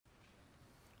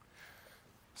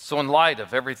So in light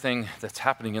of everything that's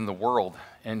happening in the world,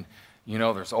 and you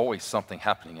know there's always something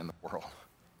happening in the world.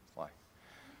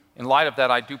 In light of that,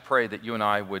 I do pray that you and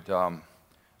I would,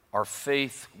 our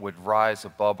faith would rise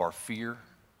above our fear.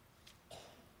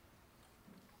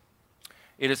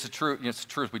 It's the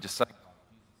truth we just said. Jesus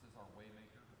is our way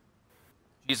maker.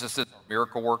 Jesus is our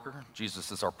miracle worker.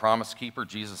 Jesus is our promise keeper.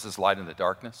 Jesus is light in the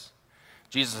darkness.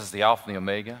 Jesus is the Alpha and the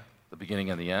Omega, the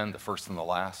beginning and the end, the first and the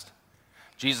last.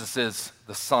 Jesus is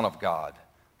the Son of God,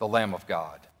 the Lamb of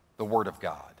God, the Word of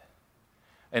God.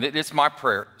 And it's my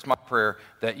prayer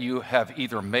that you have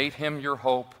either made him your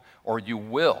hope or you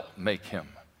will make him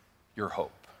your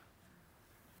hope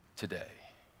today.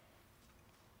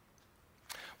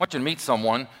 I want you to meet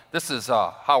someone. This is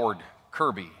Howard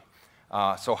Kirby.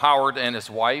 So Howard and his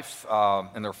wife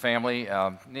and their family,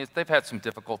 they've had some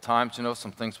difficult times,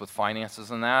 some things with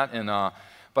finances and that.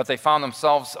 But they found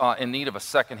themselves in need of a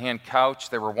secondhand couch.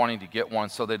 They were wanting to get one,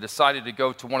 so they decided to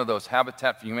go to one of those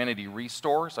Habitat for Humanity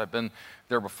restores. I've been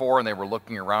there before, and they were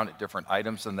looking around at different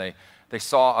items, and they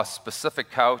saw a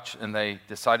specific couch, and they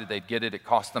decided they'd get it. It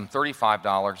cost them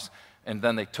 $35, and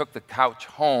then they took the couch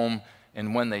home,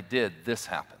 and when they did, this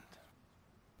happened.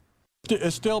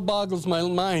 It still boggles my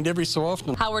mind every so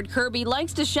often. Howard Kirby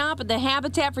likes to shop at the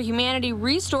Habitat for Humanity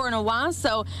restore in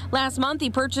Owasso. Last month, he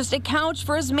purchased a couch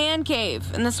for his man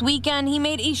cave. And this weekend, he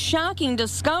made a shocking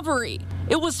discovery.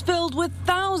 It was filled with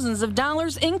thousands of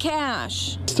dollars in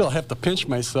cash. Still have to pinch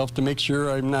myself to make sure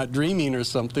I'm not dreaming or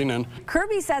something. And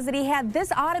Kirby says that he had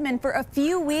this ottoman for a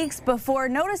few weeks before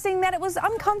noticing that it was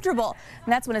uncomfortable.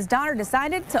 And that's when his daughter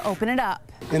decided to open it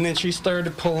up. And then she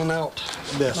started pulling out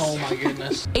this. Oh my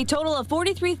goodness. A total of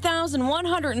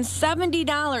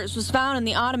 $43,170 was found in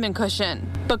the ottoman cushion.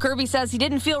 But Kirby says he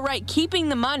didn't feel right keeping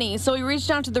the money, so he reached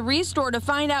out to the restore to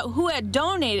find out who had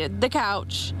donated the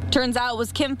couch. Turns out it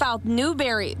was Kim Fouth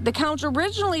Newberry. The couch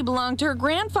originally belonged to her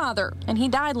grandfather, and he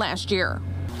died last year.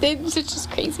 It's just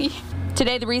crazy.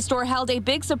 Today, the restore held a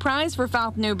big surprise for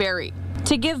Fouth Newberry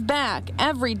to give back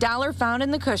every dollar found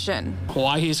in the cushion.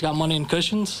 Why he's got money in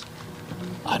cushions?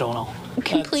 I don't know.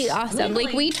 Complete awesome.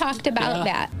 Like, we talked about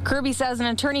that. Kirby says an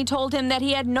attorney told him that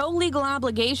he had no legal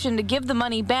obligation to give the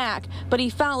money back, but he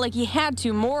felt like he had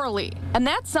to morally. And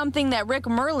that's something that Rick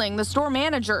Merling, the store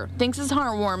manager, thinks is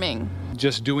heartwarming.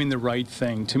 Just doing the right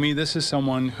thing. To me, this is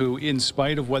someone who, in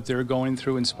spite of what they're going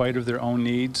through, in spite of their own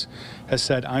needs, has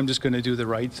said, I'm just going to do the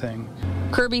right thing.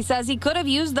 Kirby says he could have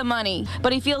used the money,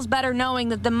 but he feels better knowing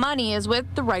that the money is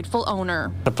with the rightful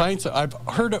owner. The pints, I've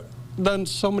heard it done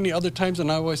so many other times, and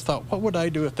I always thought, what would I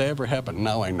do if that ever happened?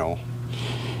 Now I know.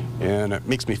 And it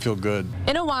makes me feel good.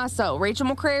 In Owasso, Rachel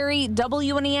McCrary,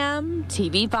 WNEM,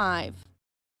 TV5.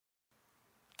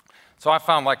 So I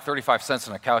found like 35 cents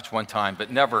on a couch one time,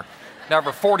 but never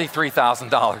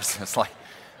 $43,000. It's like,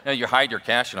 you hide your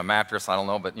cash in a mattress, I don't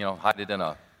know, but hide it in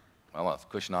a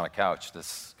cushion on a couch. This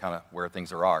is kind of where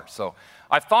things are. So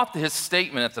I thought that his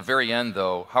statement at the very end,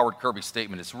 though, Howard Kirby's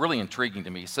statement, is really intriguing to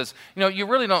me. He says, you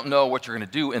really don't know what you're going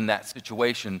to do in that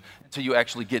situation until you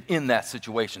actually get in that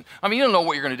situation. I mean, you don't know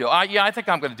what you're going to do. I think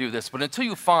I'm going to do this, but until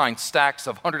you find stacks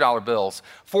of $100 bills,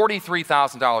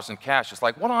 $43,000 in cash, it's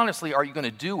like, what honestly are you going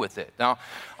to do with it? Now,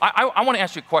 I want to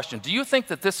ask you a question. Do you think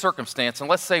that this circumstance, and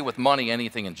let's say with money,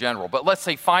 anything in general, but let's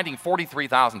say finding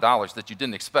 $43,000 that you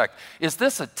didn't expect, is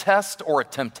this a test or a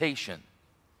temptation?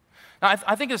 Now,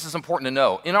 I think this is important to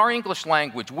know. In our English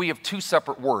language, we have two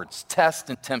separate words,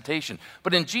 test and temptation.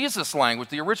 But in Jesus' language,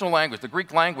 the original language, the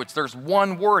Greek language, there's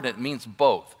one word and it means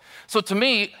both. So to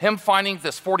me, him finding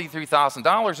this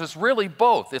 $43,000 is really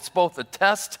both. It's both a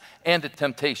test and a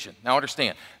temptation. Now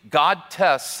understand, God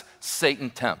tests,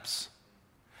 Satan tempts.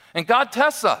 And God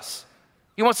tests us.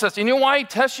 He wants us, you know why he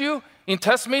tests you? He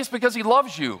tests me, it's because he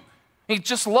loves you. He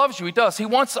just loves you, he does. He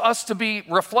wants us to be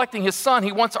reflecting his son.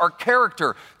 He wants our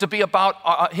character to be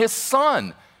about his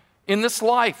son in this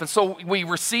life. And so we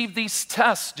receive these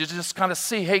tests to just kind of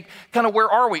see, hey, kind of where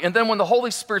are we? And then when the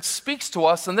Holy Spirit speaks to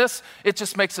us in this, it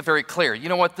just makes it very clear. You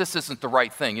know what, this isn't the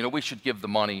right thing. We should give the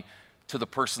money to the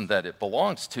person that it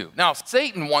belongs to. Now,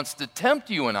 Satan wants to tempt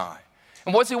you and I.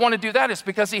 And why does he want to do that? It's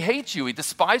because he hates you. He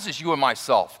despises you and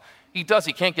myself. He does.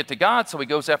 He can't get to God, so he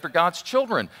goes after God's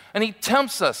children. And he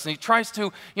tempts us, and he tries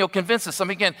to, convince us. I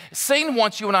mean, again, Satan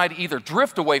wants you and I to either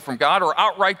drift away from God or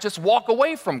outright just walk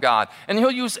away from God. And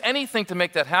he'll use anything to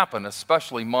make that happen,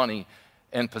 especially money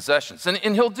and possessions. And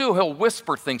he'll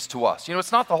whisper things to us.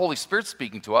 It's not the Holy Spirit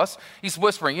speaking to us. He's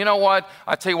whispering, you know what?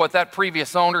 I tell you what, that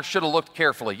previous owner should have looked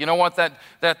carefully. You know what? That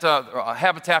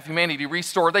Habitat for Humanity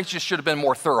restore, they just should have been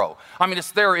more thorough. I mean,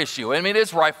 it's their issue. I mean, it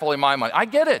is rightfully my money. I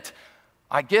get it.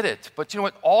 I get it. But you know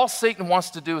what? All Satan wants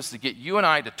to do is to get you and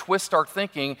I to twist our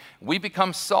thinking. We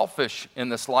become selfish in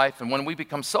this life. And when we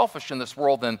become selfish in this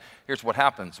world, then here's what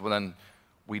happens. Well, then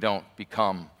we don't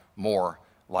become more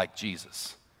like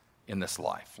Jesus in this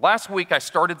life. Last week, I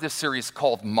started this series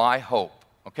called My Hope.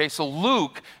 Okay, so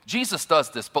Luke, Jesus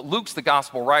does this, but Luke's the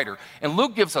gospel writer. And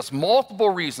Luke gives us multiple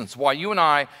reasons why you and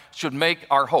I should make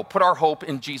our hope, put our hope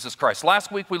in Jesus Christ.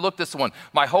 Last week, we looked at this one.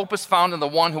 My hope is found in the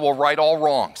one who will right all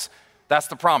wrongs. That's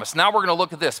the promise. Now we're going to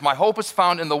look at this. My hope is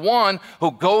found in the one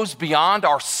who goes beyond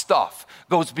our stuff,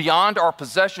 goes beyond our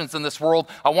possessions in this world.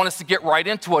 I want us to get right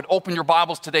into it. Open your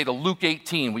Bibles today to Luke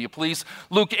 18, will you please?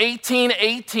 Luke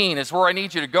 18:18 is where I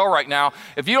need you to go right now.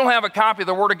 If you don't have a copy of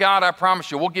the Word of God, I promise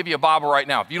you, we'll give you a Bible right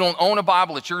now. If you don't own a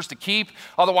Bible, it's yours to keep.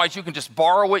 Otherwise, you can just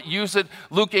borrow it, use it.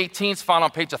 Luke 18 is found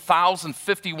on page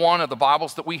 1051 of the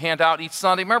Bibles that we hand out each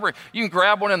Sunday. Remember, you can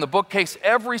grab one in the bookcase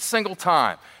every single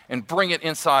time and bring it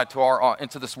inside to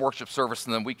into this worship service,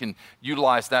 and then we can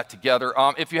utilize that together.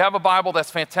 If you have a Bible,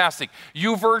 that's fantastic.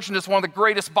 YouVersion is one of the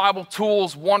greatest Bible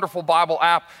tools, wonderful Bible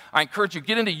app. I encourage you,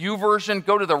 get into YouVersion,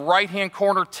 go to the right-hand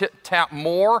corner, tap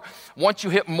More. Once you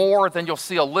hit More, then you'll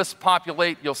see a list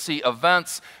populate. You'll see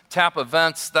Events. Tap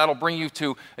Events. That'll bring you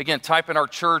to, again, type in our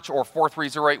church or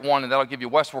 43081, and that'll give you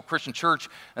Westworld Christian Church,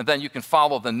 and then you can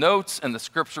follow the notes and the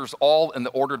scriptures all in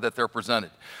the order that they're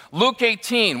presented. Luke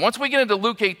 18. Once we get into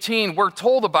Luke 18, we're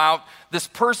told about this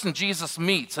person Jesus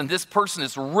meets, and this person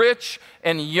is rich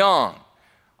and young.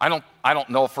 I don't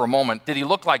know for a moment, did he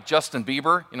look like Justin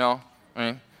Bieber?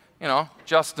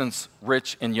 Justin's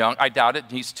rich and young. I doubt it.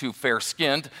 He's too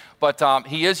fair-skinned. But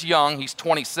he is young. He's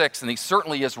 26, and he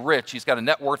certainly is rich. He's got a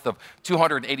net worth of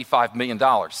 $285 million.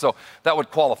 So that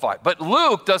would qualify. But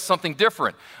Luke does something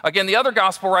different. Again, the other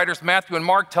gospel writers, Matthew and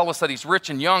Mark, tell us that he's rich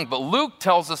and young. But Luke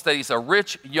tells us that he's a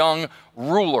rich, young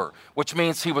ruler, which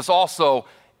means he was also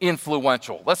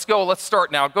influential. Let's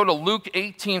start now. Go to Luke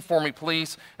 18 for me,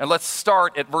 please, and let's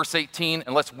start at verse 18,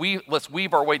 and let's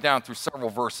weave our way down through several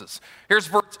verses. Here's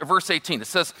verse 18. It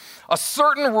says, a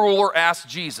certain ruler asked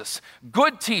Jesus,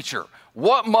 good teacher,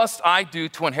 what must I do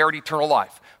to inherit eternal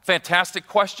life? Fantastic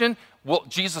question. Well,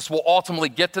 Jesus will ultimately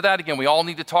get to that. Again, we all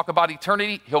need to talk about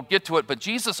eternity. He'll get to it, but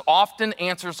Jesus often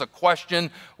answers a question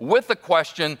with a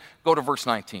question. Go to verse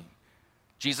 19.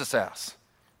 Jesus asks,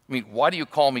 why do you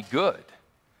call me good?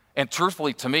 And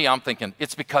truthfully, to me, I'm thinking,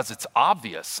 it's because it's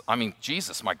obvious.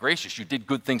 Jesus, my gracious, you did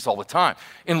good things all the time.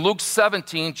 In Luke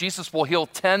 17, Jesus will heal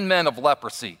 10 men of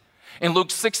leprosy. In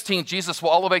Luke 16, Jesus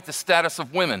will elevate the status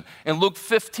of women. In Luke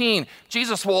 15,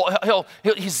 Jesus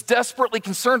he's desperately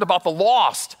concerned about the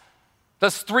lost.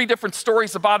 There's 3 different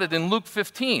stories about it in Luke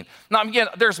 15. Now, again,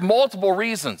 there's multiple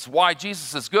reasons why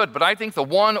Jesus is good, but I think the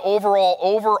one overall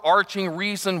overarching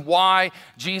reason why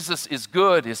Jesus is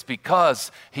good is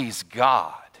because he's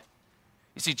God.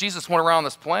 You see, Jesus went around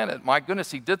this planet. My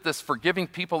goodness, he did this forgiving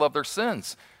people of their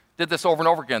sins. Did this over and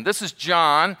over again. This is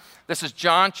John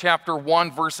chapter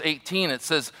 1, verse 18. It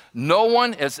says, no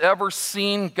one has ever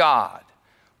seen God,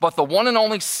 but the one and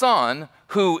only Son,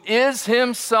 who is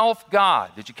himself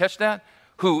God. Did you catch that?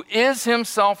 Who is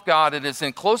himself God and is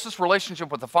in closest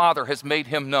relationship with the Father has made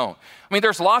him known.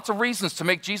 There's lots of reasons to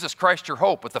make Jesus Christ your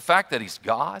hope, but the fact that he's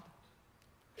God,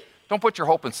 don't put your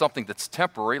hope in something that's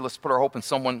temporary. Let's put our hope in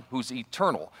someone who's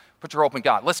eternal. Put your hope in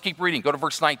God. Let's keep reading. Go to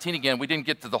verse 19 again. We didn't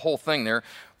get to the whole thing there.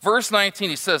 Verse 19,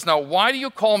 he says, now why do you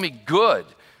call me good?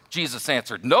 Jesus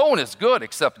answered, no one is good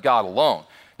except God alone.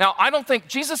 Now, I don't think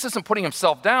Jesus isn't putting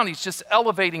himself down. He's just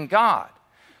elevating God.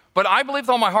 But I believe with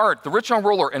all my heart, the rich young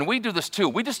ruler, and we do this too,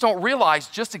 we just don't realize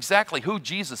just exactly who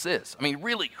Jesus is.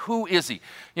 Really, who is he?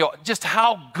 Just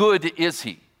how good is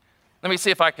he? Let me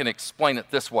see if I can explain it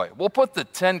this way. We'll put the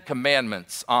 10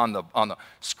 Commandments on the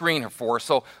screen here for us.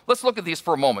 So let's look at these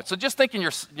for a moment. So just thinking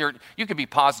you can be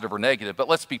positive or negative, but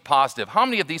let's be positive. How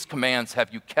many of these commands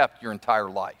have you kept your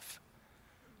entire life?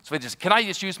 So can I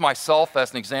just use myself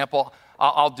as an example?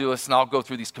 I'll do this and I'll go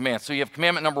through these commands. So you have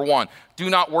commandment number 1, do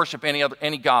not worship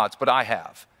any gods, but I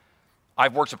have.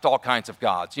 I've worshiped all kinds of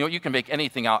gods. You can make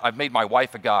anything out. I've made my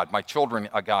wife a god, my children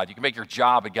a god. You can make your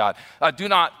job a god. Do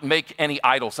not make any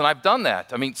idols, and I've done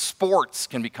that. Sports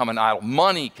can become an idol.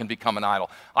 Money can become an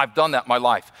idol. I've done that in my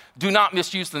life. Do not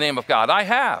misuse the name of God. I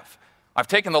have. I've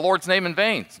taken the Lord's name in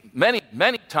vain. Many,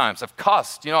 many times I've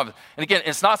cussed. And again,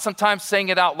 it's not sometimes saying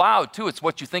it out loud, too. It's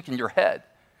what you think in your head.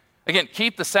 Again,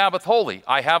 keep the Sabbath holy.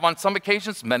 I have on some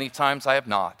occasions. Many times I have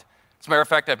not. As a matter of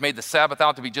fact, I've made the Sabbath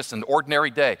out to be just an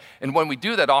ordinary day. And when we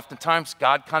do that, oftentimes,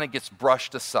 God kind of gets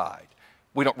brushed aside.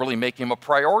 We don't really make him a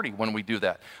priority when we do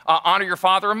that. Honor your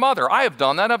father and mother. I have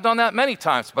done that. I've done that many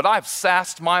times. But I've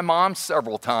sassed my mom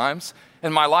several times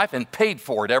in my life and paid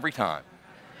for it every time.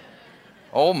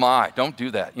 Oh my, don't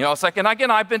do that. You know, it's like, and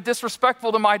again, I've been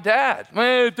disrespectful to my dad.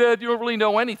 Dad, you don't really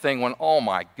know anything. When, oh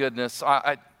my goodness,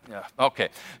 yeah, okay.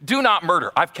 Do not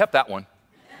murder. I've kept that one.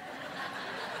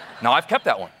 Now, I've kept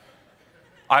that one.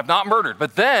 I've not murdered.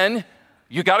 But then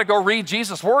you got to go read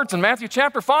Jesus' words in Matthew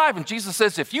chapter 5. And Jesus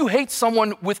says, if you hate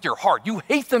someone with your heart, you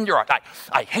hate them, your heart.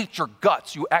 I hate your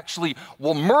guts. You actually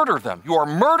will murder them. You are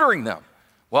murdering them.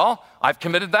 Well, I've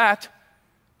committed that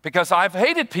because I've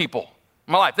hated people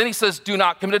in my life. Then he says, do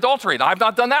not commit adultery. I've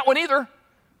not done that one either.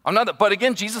 But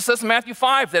again, Jesus says in Matthew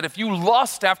 5 that if you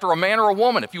lust after a man or a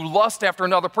woman, if you lust after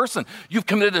another person, you've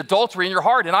committed adultery in your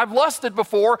heart. And I've lusted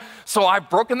before, so I've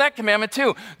broken that commandment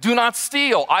too. Do not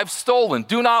steal. I've stolen.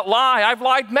 Do not lie. I've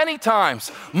lied many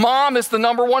times. Mom is the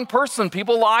number one person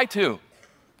people lie to.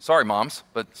 Sorry, moms,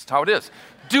 but it's how it is.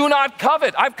 Do not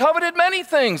covet. I've coveted many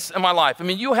things in my life. I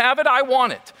mean, you have it, I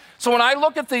want it. So when I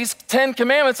look at these 10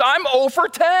 commandments, I'm 0 for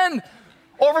 10.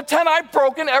 Over 10, I've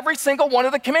broken every single one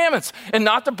of the commandments. And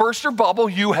not to burst your bubble,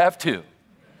 you have too.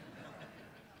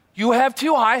 You have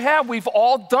too, I have. We've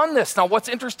all done this. Now, what's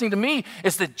interesting to me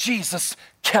is that Jesus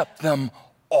kept them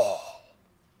all.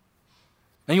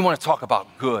 Now, you want to talk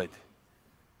about good.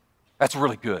 That's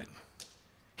really good.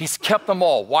 He's kept them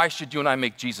all. Why should you and I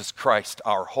make Jesus Christ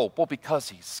our hope? Well, because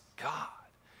he's God.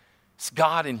 It's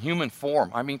God in human form.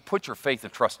 I mean, put your faith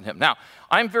and trust in him. Now,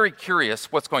 I'm very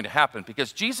curious what's going to happen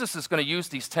because Jesus is going to use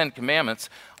these 10 commandments.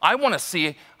 I want to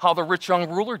see how the rich young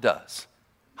ruler does.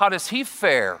 How does he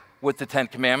fare with the 10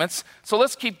 commandments? So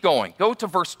let's keep going. Go to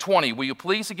verse 20, will you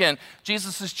please? Again,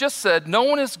 Jesus has just said, no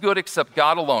one is good except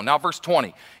God alone. Now, verse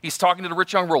 20, he's talking to the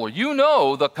rich young ruler. You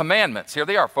know the commandments. Here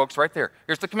they are, folks, right there.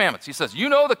 Here's the commandments. He says, you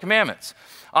know the commandments.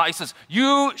 He says,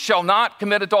 you shall not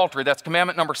commit adultery. That's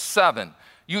commandment number 7.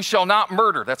 You shall not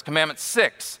murder. That's commandment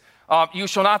 6. You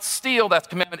shall not steal. That's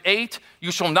commandment 8.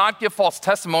 You shall not give false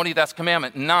testimony. That's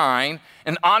commandment 9.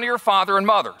 And honor your father and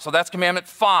mother. So that's commandment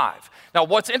 5. Now,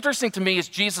 what's interesting to me is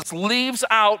Jesus leaves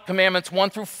out commandments 1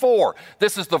 through 4.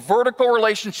 This is the vertical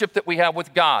relationship that we have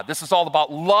with God. This is all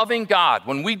about loving God.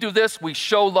 When we do this, we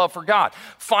show love for God.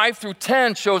 5 through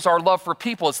 10 shows our love for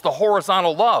people. It's the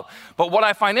horizontal love. But what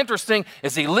I find interesting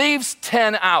is he leaves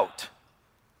 10 out.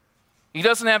 He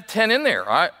doesn't have 10 in there.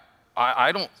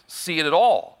 I don't see it at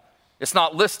all. It's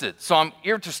not listed. So I'm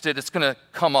interested. It's going to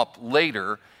come up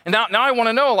later. And now I want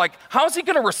to know, like, how's he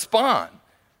going to respond?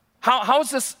 How's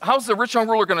the rich young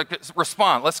ruler going to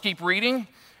respond? Let's keep reading.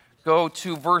 Go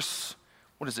to verse,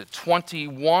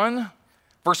 21?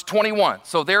 Verse 21.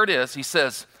 So there it is. He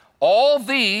says, all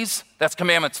these, that's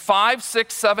commandments 5,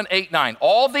 6, 7, 8, 9.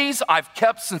 All these I've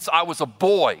kept since I was a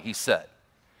boy, he said.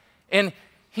 And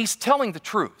he's telling the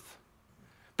truth.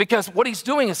 Because what he's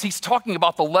doing is he's talking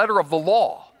about the letter of the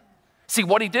law. See,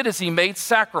 what he did is he made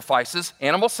sacrifices,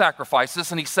 animal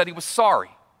sacrifices, and he said he was sorry.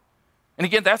 And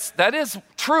again, that is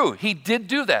true. He did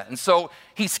do that. And so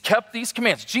he's kept these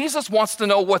commands. Jesus wants to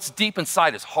know what's deep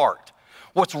inside his heart,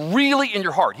 what's really in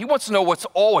your heart. He wants to know what's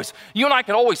always, you and I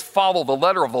can always follow the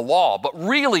letter of the law, but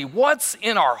really what's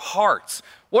in our hearts?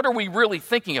 What are we really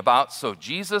thinking about? So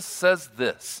Jesus says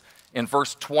this in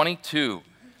verse 22.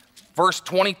 Verse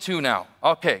 22 now.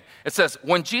 Okay, it says,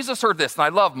 when Jesus heard this, and I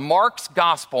love Mark's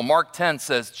gospel, Mark 10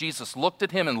 says, Jesus looked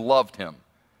at him and loved him.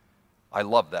 I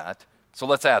love that. So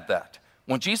let's add that.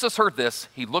 When Jesus heard this,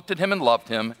 he looked at him and loved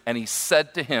him, and he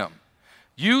said to him,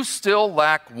 you still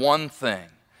lack one thing.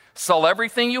 Sell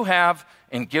everything you have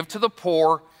and give to the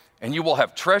poor, and you will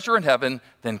have treasure in heaven.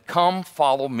 Then come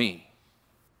follow me.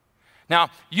 Now,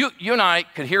 you and I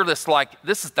could hear this like,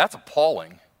 that's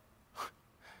appalling.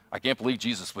 I can't believe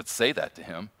Jesus would say that to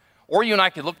him. Or you and I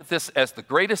could look at this as the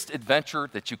greatest adventure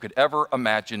that you could ever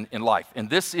imagine in life. And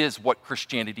this is what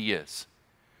Christianity is.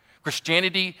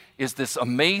 Christianity is this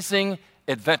amazing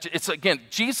adventure. It's, again,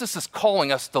 Jesus is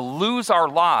calling us to lose our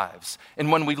lives.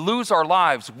 And when we lose our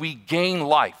lives, we gain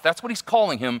life. That's what he's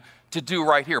calling him to do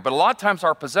right here. But a lot of times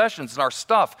our possessions and our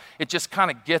stuff, it just kind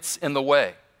of gets in the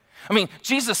way. I mean,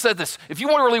 Jesus said this, if you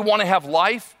really want to have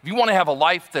life, if you want to have a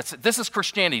life this is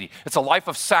Christianity. It's a life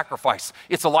of sacrifice.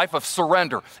 It's a life of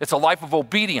surrender. It's a life of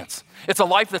obedience. It's a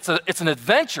life it's an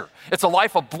adventure. It's a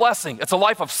life of blessing. It's a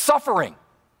life of suffering.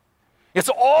 It's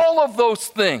all those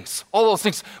things,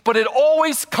 but it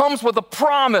always comes with a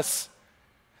promise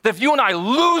that if you and I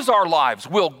lose our lives,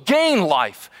 we'll gain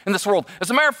life in this world. As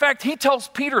a matter of fact, he tells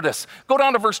Peter this. Go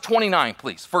down to verse 29,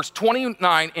 please. Verse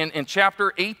 29 in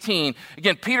chapter 18.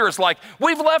 Again, Peter is like,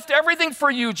 we've left everything for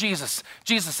you, Jesus.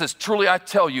 Jesus says, truly I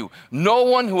tell you, no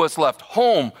one who has left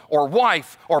home or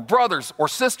wife or brothers or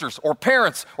sisters or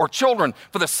parents or children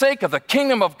for the sake of the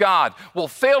kingdom of God will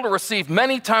fail to receive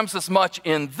many times as much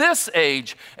in this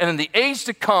age and in the age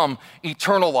to come,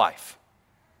 eternal life.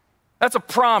 That's a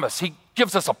promise. He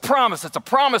gives us a promise. It's a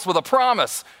promise with a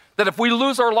promise that if we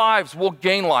lose our lives, we'll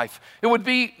gain life. It would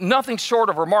be nothing short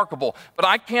of remarkable, but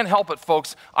I can't help it,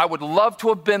 folks. I would love to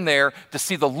have been there to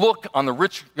see the look on the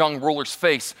rich young ruler's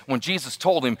face when Jesus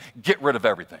told him, get rid of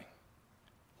everything.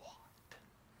 What?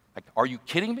 Like, are you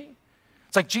kidding me?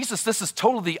 It's like, Jesus, this is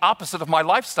totally the opposite of my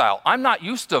lifestyle. I'm not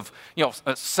used to,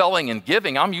 selling and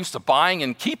giving. I'm used to buying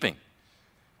and keeping.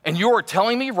 And you are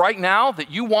telling me right now that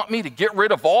you want me to get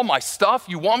rid of all my stuff?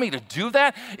 You want me to do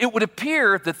that? It would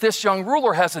appear that this young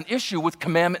ruler has an issue with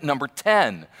commandment number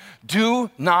 10. Do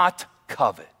not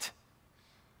covet.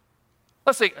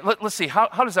 Let's see, how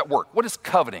does that work? What is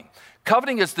coveting?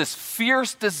 Coveting is this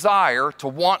fierce desire to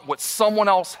want what someone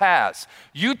else has.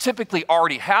 You typically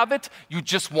already have it, you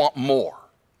just want more.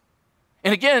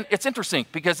 And again, it's interesting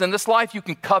because in this life you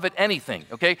can covet anything,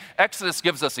 okay? Exodus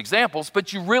gives us examples,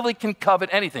 but you really can covet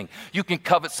anything. You can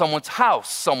covet someone's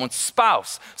house, someone's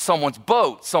spouse, someone's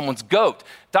boat, someone's goat.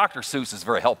 Dr. Seuss is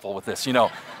very helpful with this,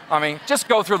 just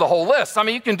go through the whole list.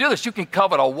 You can do this. You can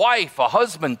covet a wife, a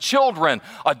husband, children,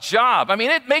 a job.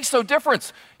 It makes no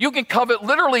difference. You can covet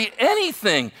literally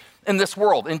anything in this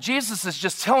world. And Jesus is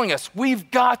just telling us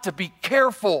we've got to be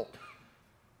careful.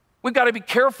 We've got to be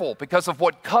careful because of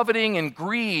what coveting and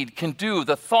greed can do,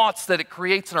 the thoughts that it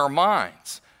creates in our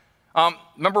minds.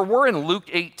 Remember, we're in Luke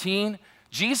 18.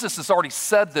 Jesus has already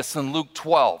said this in Luke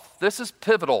 12. This is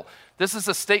pivotal. This is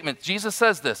a statement. Jesus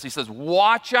says this. He says,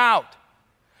 watch out.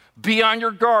 Be on your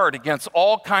guard against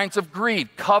all kinds of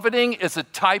greed. Coveting is a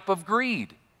type of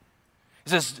greed.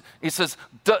 He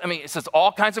says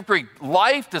all kinds of greed.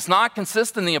 Life does not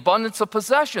consist in the abundance of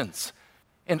possessions.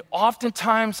 And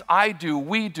oftentimes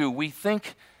we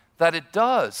think that it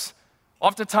does.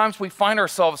 Oftentimes we find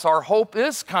ourselves, our hope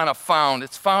is kind of found.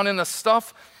 It's found in the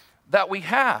stuff that we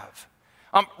have.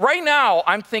 Right now,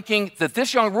 I'm thinking that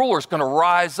this young ruler is going to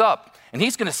rise up and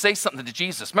he's going to say something to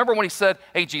Jesus. Remember when he said,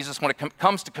 hey, Jesus, when it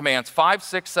comes to commands 5,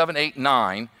 6, 7, 8,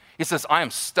 9, he says, I am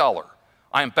stellar.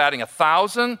 I am batting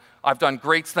 1,000. I've done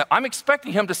great stuff. I'm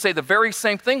expecting him to say the very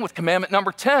same thing with commandment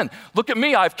number 10. Look at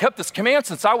me. I've kept this command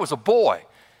since I was a boy.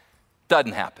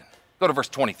 Doesn't happen. Go to verse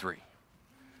 23.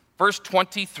 Verse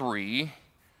 23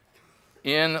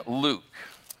 in Luke.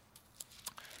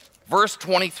 Verse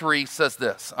 23 says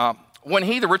this. When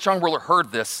he, the rich young ruler,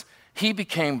 heard this, he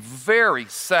became very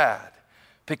sad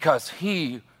because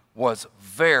he was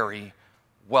very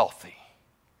wealthy.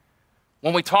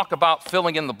 When we talk about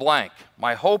filling in the blank,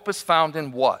 my hope is found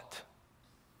in what?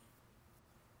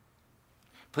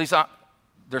 Please,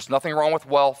 there's nothing wrong with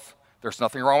wealth. There's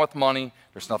nothing wrong with money.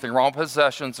 There's nothing wrong with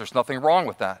possessions. There's nothing wrong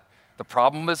with that. The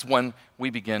problem is when we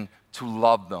begin to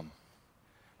love them.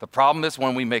 The problem is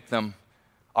when we make them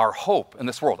our hope in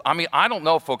this world. I don't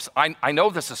know, folks. I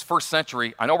know this is first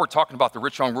century. I know we're talking about the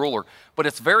rich young ruler, but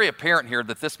it's very apparent here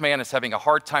that this man is having a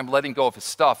hard time letting go of his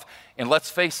stuff. And let's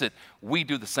face it, we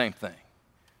do the same thing.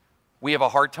 We have a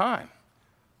hard time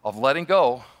of letting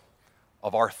go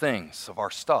of our things, of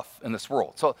our stuff in this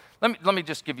world. So let me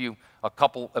just give you a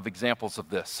couple of examples of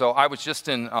this. So I was just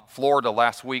in Florida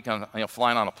last week,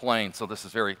 flying on a plane, so this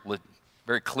is very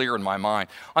clear in my mind.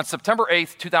 On September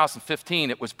 8th, 2015,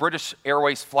 it was British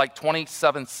Airways Flight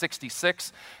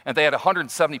 2766, and they had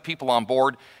 170 people on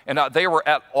board, and they were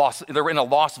in a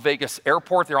Las Vegas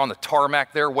airport. They're on the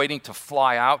tarmac there waiting to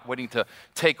fly out, waiting to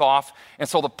take off. And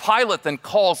so the pilot then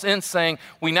calls in saying,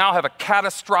 we now have a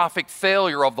catastrophic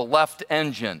failure of the left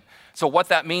engine. So what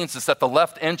that means is that the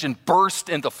left engine burst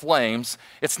into flames.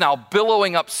 It's now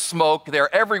billowing up smoke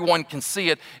there. Everyone can see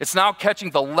it. It's now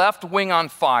catching the left wing on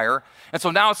fire. And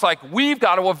so now it's like, we've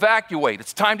got to evacuate.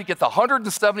 It's time to get the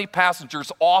 170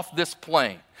 passengers off this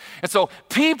plane. And so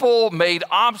people made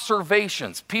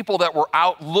observations, people that were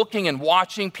out looking and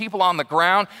watching, people on the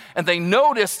ground, and they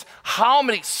noticed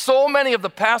so many of the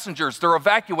passengers they're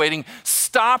evacuating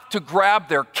stopped to grab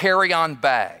their carry-on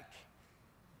bag.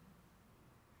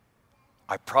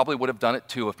 I probably would have done it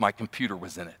too if my computer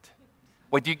was in it.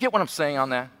 Wait, do you get what I'm saying on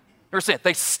that? You're saying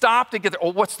they stopped to get there.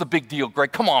 Oh, what's the big deal,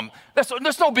 Greg? Come on,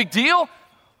 there's no big deal.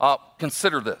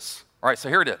 Consider this. All right, so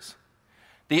here it is.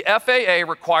 The FAA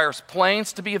requires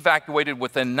planes to be evacuated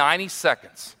within 90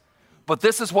 seconds, but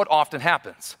this is what often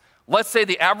happens. Let's say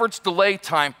the average delay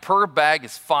time per bag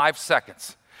is 5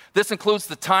 seconds. This includes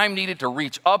the time needed to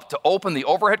reach up to open the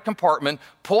overhead compartment,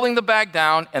 pulling the bag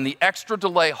down, and the extra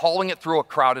delay hauling it through a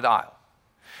crowded aisle.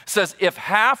 Says if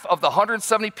half of the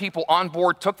 170 people on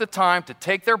board took the time to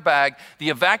take their bag, the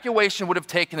evacuation would have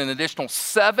taken an additional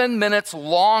 7 minutes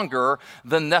longer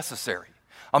than necessary.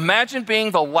 Imagine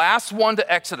being the last one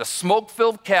to exit a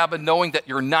smoke-filled cabin knowing that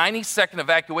your 90-second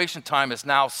evacuation time is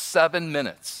now 7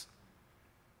 minutes.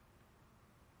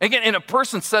 Again, and a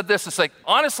person said this, it's like,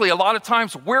 honestly, a lot of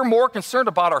times we're more concerned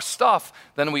about our stuff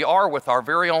than we are with our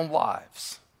very own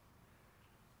lives.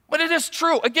 But it is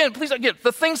true. Again, please, again,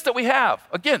 the things that we have,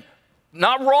 again,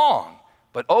 not wrong,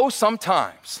 but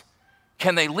sometimes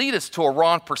can they lead us to a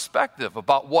wrong perspective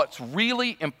about what's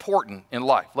really important in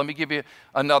life? Let me give you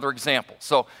another example.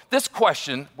 So this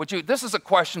question, this is a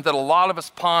question that a lot of us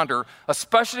ponder,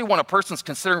 especially when a person's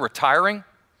considering retiring.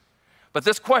 But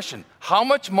this question, how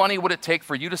much money would it take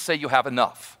for you to say you have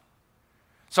enough?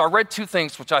 So I read two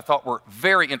things which I thought were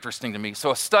very interesting to me.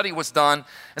 So a study was done,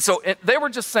 and so they were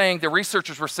just saying, the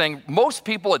researchers were saying, most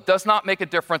people, it does not make a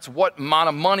difference what amount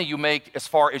of money you make as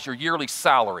far as your yearly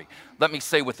salary. Let me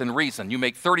say within reason. You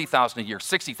make $30,000 a year,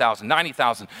 $60,000,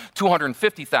 $90,000,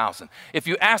 $250,000. If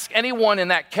you ask anyone in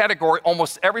that category,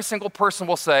 almost every single person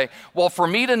will say, well, for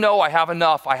me to know I have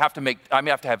enough, I have to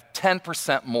have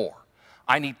 10% more.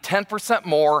 I need 10%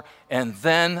 more, and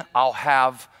then I'll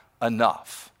have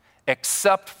enough.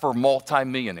 Except for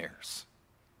multimillionaires.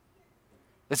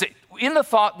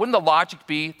 Wouldn't the logic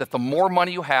be that the more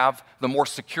money you have, the more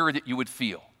secure that you would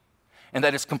feel? And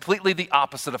that is completely the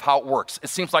opposite of how it works. It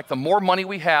seems like the more money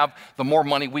we have, the more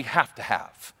money we have to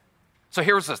have. So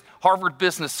here's this. Harvard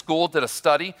Business School did a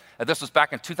study. This was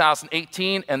back in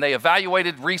 2018, and they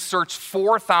researched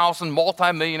 4,000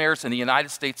 multimillionaires in the United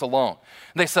States alone.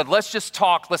 And they said, let's just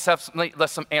talk, let's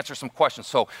answer some questions.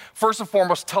 So first and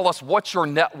foremost, tell us what's your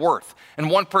net worth.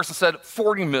 And one person said,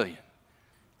 $40 million.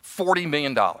 $40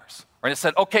 million. And it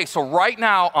said, okay, so right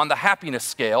now on the happiness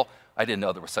scale, I didn't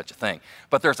know there was such a thing,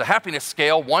 but there's a happiness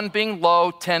scale, 1 being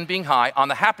low, 10 being high. On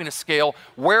the happiness scale,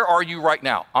 where are you right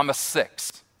now? I'm a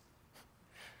 6.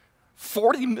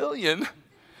 40 million,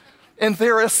 and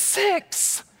they're a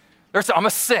 6. I'm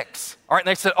a 6. All right, and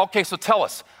they said, okay, so tell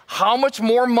us, how much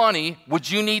more money would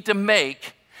you need to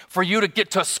make for you to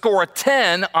get to score a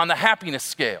 10 on the happiness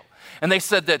scale? And they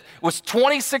said that it was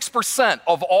 26%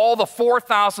 of all the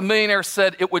 4,000 millionaires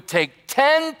said it would take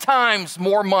 10 times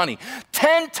more money,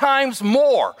 10 times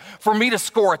more for me to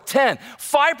score a 10.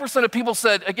 5% of people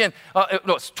said,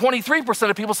 23%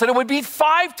 of people said it would be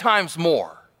 5 times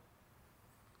more.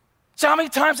 So how many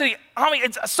times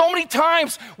so many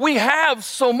times we have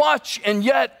so much, and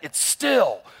yet it's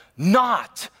still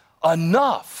not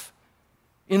enough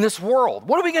in this world.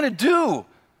 What are we going to do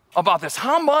about this?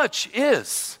 How much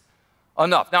is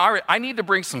enough? Now, I need to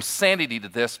bring some sanity to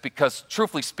this because,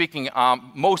 truthfully speaking,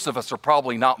 most of us are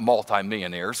probably not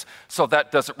multimillionaires, so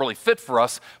that doesn't really fit for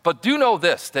us. But do know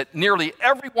this, that nearly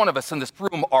every one of us in this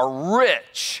room are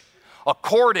rich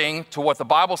according to what the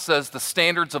Bible says, the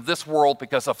standards of this world,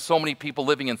 because of so many people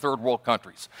living in third world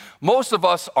countries. Most of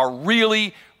us are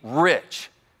really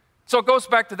rich. So it goes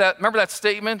back to that, remember that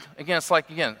statement? Again, it's like,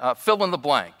 fill in the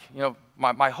blank.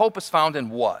 My hope is found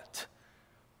in what?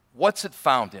 What's it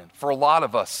found in? For a lot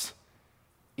of us,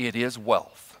 it is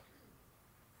wealth.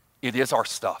 It is our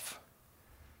stuff.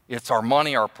 It's our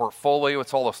money, our portfolio,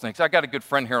 it's all those things. I got a good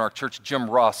friend here in our church, Jim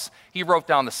Russ. He wrote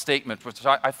down the statement, which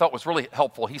I thought was really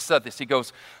helpful. He said this, he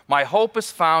goes, my hope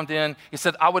is found in, he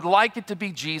said, I would like it to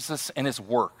be Jesus and his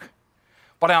work,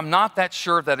 but I'm not that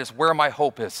sure that is where my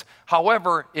hope is.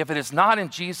 However, if it is not in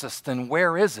Jesus, then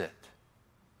where is it?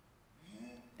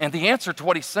 And the answer to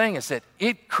what he's saying is that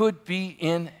it could be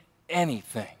in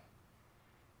anything,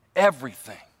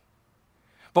 everything.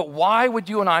 But why would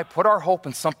you and I put our hope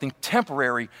in something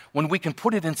temporary when we can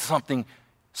put it in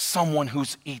someone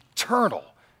who's eternal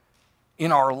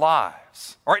in our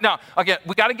lives? All right, now, again,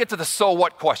 we got to get to the so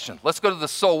what question. Let's go to the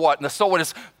so what. And the so what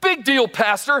is, big deal,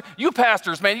 pastor. You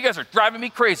pastors, man, you guys are driving me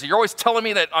crazy. You're always telling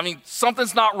me that,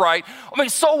 something's not right.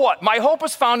 So what? My hope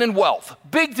is found in wealth.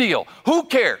 Big deal. Who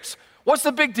cares? What's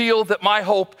the big deal that my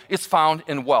hope is found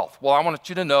in wealth? Well, I want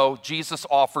you to know Jesus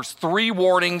offers 3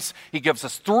 warnings. He gives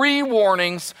us 3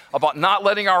 warnings about not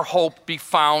letting our hope be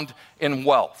found in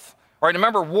wealth. All right,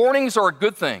 remember, warnings are a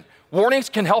good thing. Warnings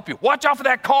can help you. Watch out for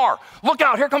that car. Look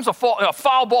out, here comes a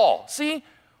foul ball. See,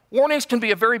 warnings can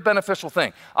be a very beneficial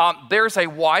thing. There's a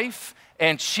wife,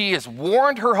 and she has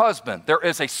warned her husband, there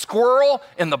is a squirrel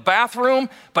in the bathroom,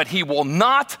 but he will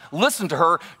not listen to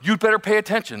her. You'd better pay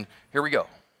attention. Here we go.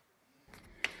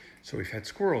 So we've had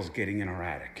squirrels getting in our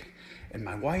attic. And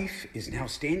my wife is now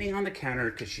standing on the counter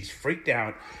because she's freaked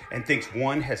out and thinks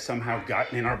one has somehow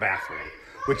gotten in our bathroom,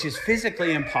 which is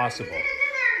physically impossible.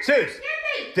 Suze,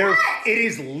 it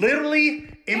is literally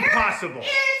impossible. There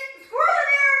is squirrel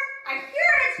in there. I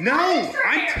hear it. No,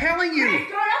 I'm telling you. Throw it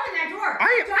open that door.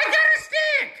 I got a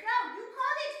stick. No, you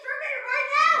call the exterminator right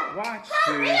now. Watch,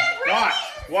 Call Suze.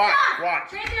 Watch.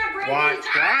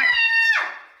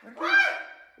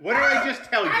 What did I just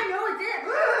tell you? I know it did.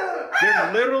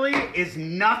 There literally is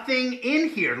nothing in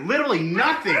here. Literally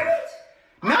nothing.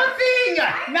 Nothing!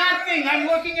 Nothing! I'm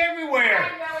looking everywhere.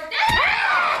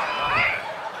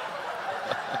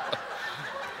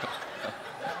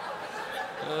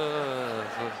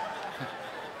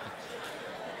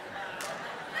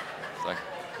 It's like,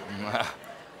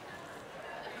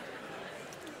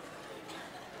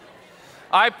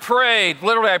 I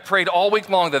prayed all week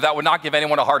long that would not give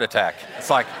anyone a heart attack. It's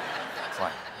like,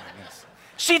 yes.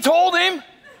 She told him.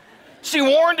 She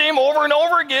warned him over and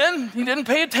over again. He didn't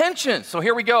pay attention. So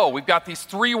here we go. We've got these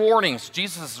 3 warnings.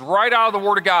 Jesus is right out of the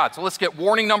Word of God. So let's get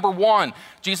warning number 1.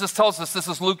 Jesus tells us, this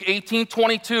is Luke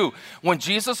 18:22. When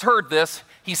Jesus heard this,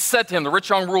 he said to him, the rich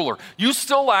young ruler, you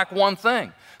still lack one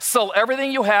thing. Sell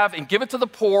everything you have and give it to the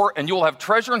poor, and you will have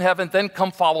treasure in heaven. Then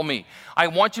come follow me. I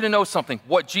want you to know something.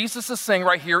 What Jesus is saying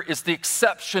right here is the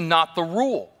exception, not the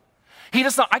rule. He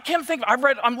does not, I can't think,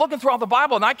 I'm looking throughout the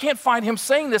Bible and I can't find him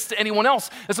saying this to anyone else.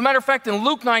 As a matter of fact, in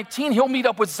Luke 19, he'll meet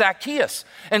up with Zacchaeus.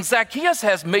 And Zacchaeus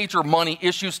has major money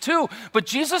issues too, but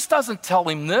Jesus doesn't tell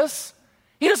him this.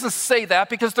 He doesn't say that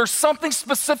because there's something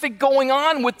specific going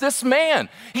on with this man.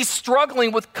 He's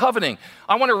struggling with coveting.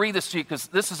 I want to read this to you because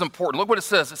this is important. Look what it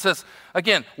says. It says,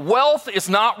 again, wealth is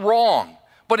not wrong,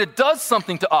 but it does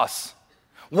something to us.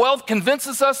 Wealth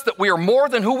convinces us that we are more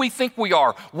than who we think we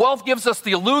are. Wealth gives us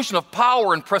the illusion of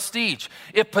power and prestige.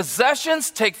 If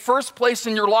possessions take first place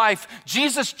in your life,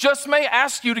 Jesus just may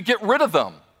ask you to get rid of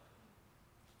them.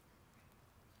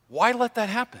 Why let that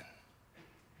happen?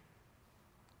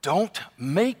 Don't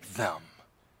make them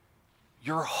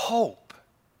your hope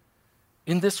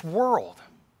in this world.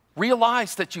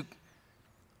 Realize that you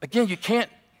can't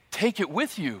take it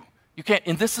with you. You can't,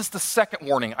 and this is the second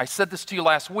warning. I said this to you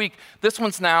last week. This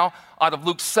one's now out of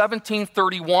Luke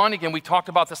 17:31. Again, we talked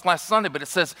about this last Sunday, but it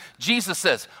says, Jesus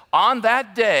says, on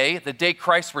that day, the day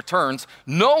Christ returns,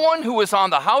 no one who is on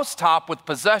the housetop with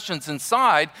possessions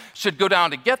inside should go down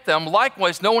to get them.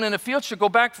 Likewise, no one in the field should go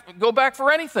back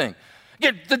for anything.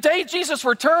 Again, the day Jesus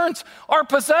returns, our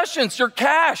possessions, your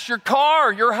cash, your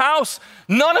car, your house,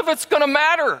 none of it's going to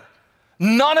matter.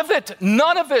 None of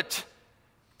it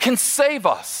can save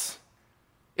us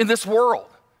in this world.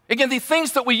 Again, the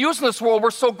things that we use in this world,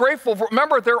 we're so grateful for.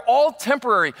 Remember, they're all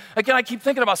temporary. Again, I keep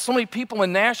thinking about so many people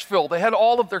in Nashville. They had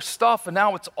all of their stuff, and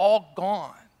now it's all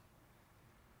gone.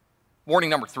 Warning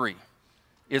number 3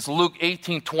 is Luke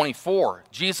 18:24.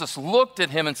 Jesus looked at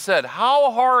him and said,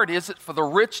 how hard is it for the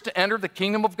rich to enter the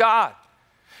kingdom of God?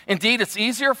 Indeed, it's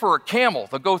easier for a camel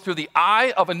to go through the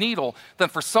eye of a needle than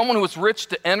for someone who is rich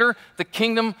to enter the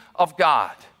kingdom of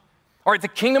God. All right, the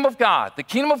kingdom of God. The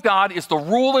kingdom of God is the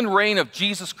rule and reign of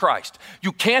Jesus Christ.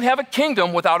 You can't have a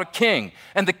kingdom without a king.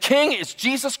 And the king is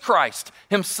Jesus Christ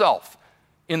himself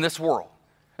in this world.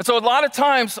 And so a lot of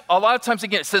times,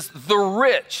 again, it says the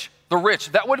rich.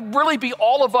 That would really be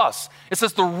all of us. It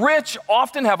says the rich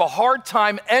often have a hard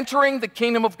time entering the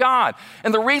kingdom of God.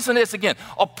 And the reason is, again,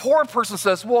 a poor person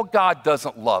says, well, God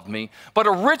doesn't love me. But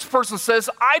a rich person says,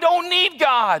 I don't need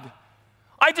God.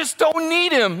 I just don't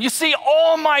need him. You see,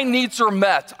 all my needs are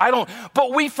met.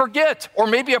 But we forget, or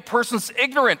maybe a person's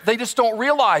ignorant. They just don't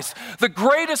realize the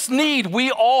greatest need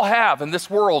we all have in this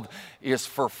world is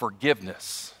for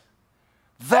forgiveness.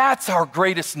 That's our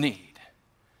greatest need.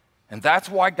 And that's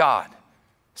why God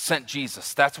sent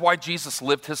Jesus. That's why Jesus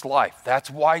lived his life.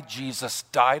 That's why Jesus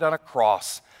died on a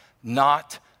cross,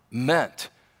 not meant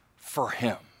for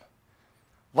him.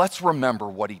 Let's remember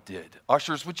what he did.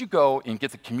 Ushers, would you go and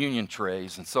get the communion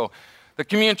trays? And so the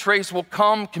communion trays will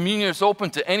come. Communion is open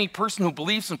to any person who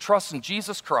believes and trusts in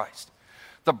Jesus Christ.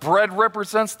 The bread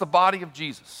represents the body of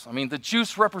Jesus. The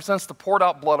juice represents the poured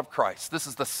out blood of Christ. This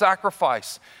is the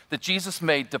sacrifice that Jesus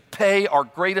made to pay our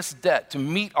greatest debt, to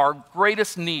meet our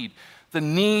greatest need, the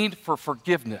need for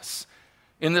forgiveness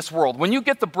in this world. When you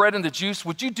get the bread and the juice,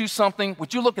 would you do something?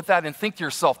 Would you look at that and think to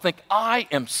yourself, I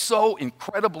am so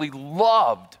incredibly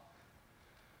loved.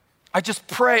 I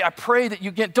pray that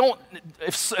you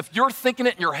if you're thinking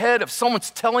it in your head, if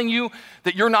someone's telling you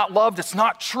that you're not loved, it's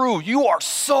not true. You are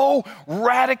so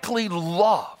radically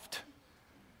loved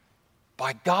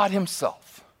by God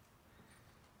himself,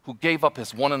 who gave up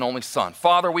his one and only son.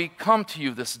 Father, we come to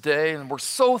you this day and we're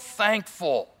so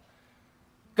thankful,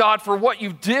 God, for what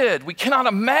you did. We cannot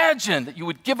imagine that you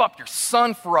would give up your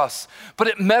son for us, but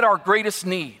it met our greatest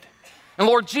need. And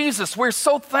Lord Jesus, we're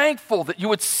so thankful that you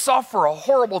would suffer a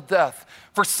horrible death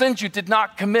for sins you did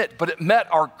not commit, but it met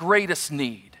our greatest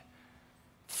need.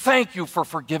 Thank you for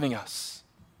forgiving us.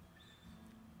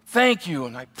 Thank you,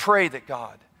 and I pray that,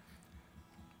 God,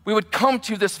 we would come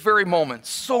to this very moment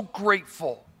so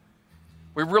grateful.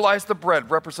 We realize the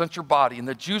bread represents your body and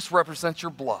the juice represents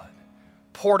your blood.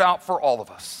 poured out for all of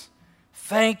us.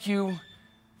 Thank you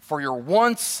for your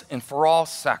once and for all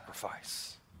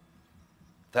sacrifice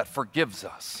that forgives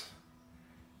us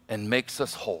and makes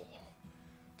us whole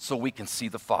so we can see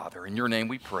the Father. In your name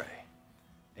we pray.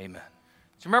 Amen.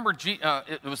 Do you remember,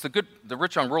 it was the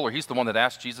rich young ruler, he's the one that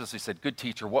asked Jesus, he said, "Good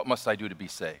teacher, what must I do to be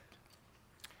saved?"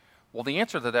 Well, the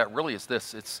answer to that really is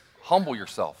this: it's humble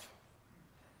yourself.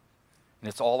 And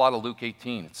it's all out of Luke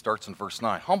 18. It starts in verse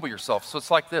 9. Humble yourself. So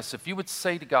it's like this. If you would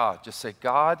say to God, just say,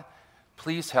 "God,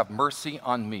 please have mercy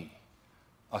on me,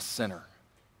 a sinner."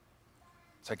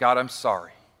 Say, "God, I'm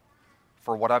sorry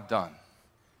for what I've done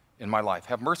in my life.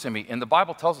 Have mercy on me." And the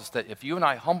Bible tells us that if you and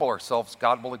I humble ourselves,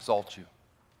 God will exalt you.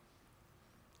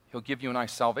 He'll give you and I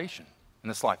salvation in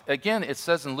this life. Again, it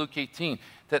says in Luke 18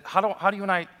 that how do you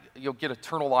and I get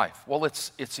eternal life? Well,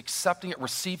 it's accepting it,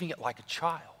 receiving it like a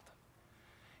child.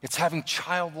 It's having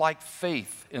childlike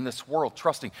faith in this world,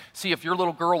 trusting. See, if your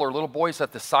little girl or little boy's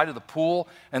at the side of the pool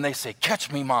and they say,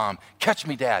 "Catch me, Mom, catch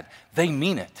me, Dad," they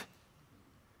mean it.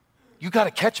 You got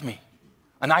to catch me,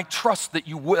 and I trust that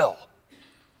you will.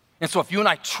 And so if you and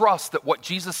I trust that what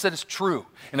Jesus said is true,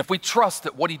 and if we trust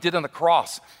that what he did on the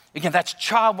cross, again, that's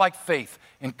childlike faith,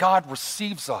 and God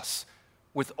receives us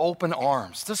with open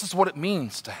arms. This is what it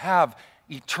means to have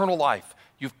eternal life.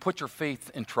 You've put your faith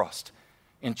and trust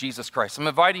in Jesus Christ. I'm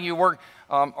inviting you,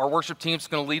 our worship team's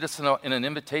going to lead us in an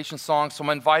invitation song, so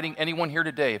I'm inviting anyone here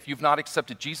today, if you've not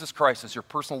accepted Jesus Christ as your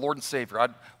personal Lord and Savior,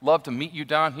 I'd love to meet you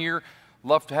down here,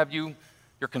 love to have your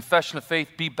confession of faith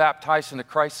be baptized into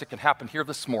Christ. It can happen here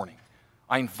this morning.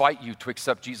 I invite you to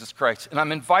accept Jesus Christ, and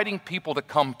I'm inviting people to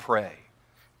come pray,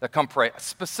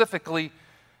 Specifically,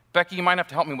 Becky, you might have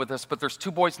to help me with this, but there's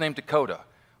 2 boys named Dakota.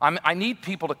 I need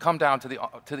people to come down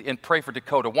and pray for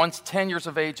Dakota. One's 10 years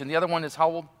of age, and the other one is how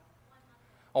old?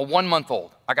 1 month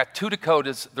old. I got 2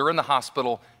 Dakotas. They're in the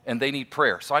hospital, and they need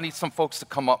prayer. So I need some folks to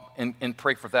come up and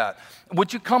pray for that.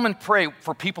 Would you come and pray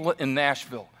for people in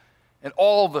Nashville and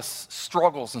all the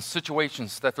struggles and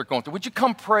situations that they're going through? Would you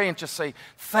come pray and just say,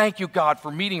 "Thank you, God,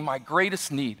 for meeting my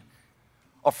greatest need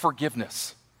of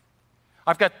forgiveness"?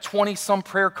 I've got 20-some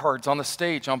prayer cards on the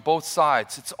stage on both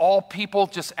sides. It's all people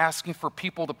just asking for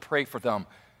people to pray for them.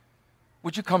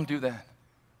 Would you come do that?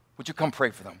 Would you come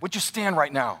pray for them? Would you stand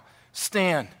right now?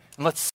 Stand, and let's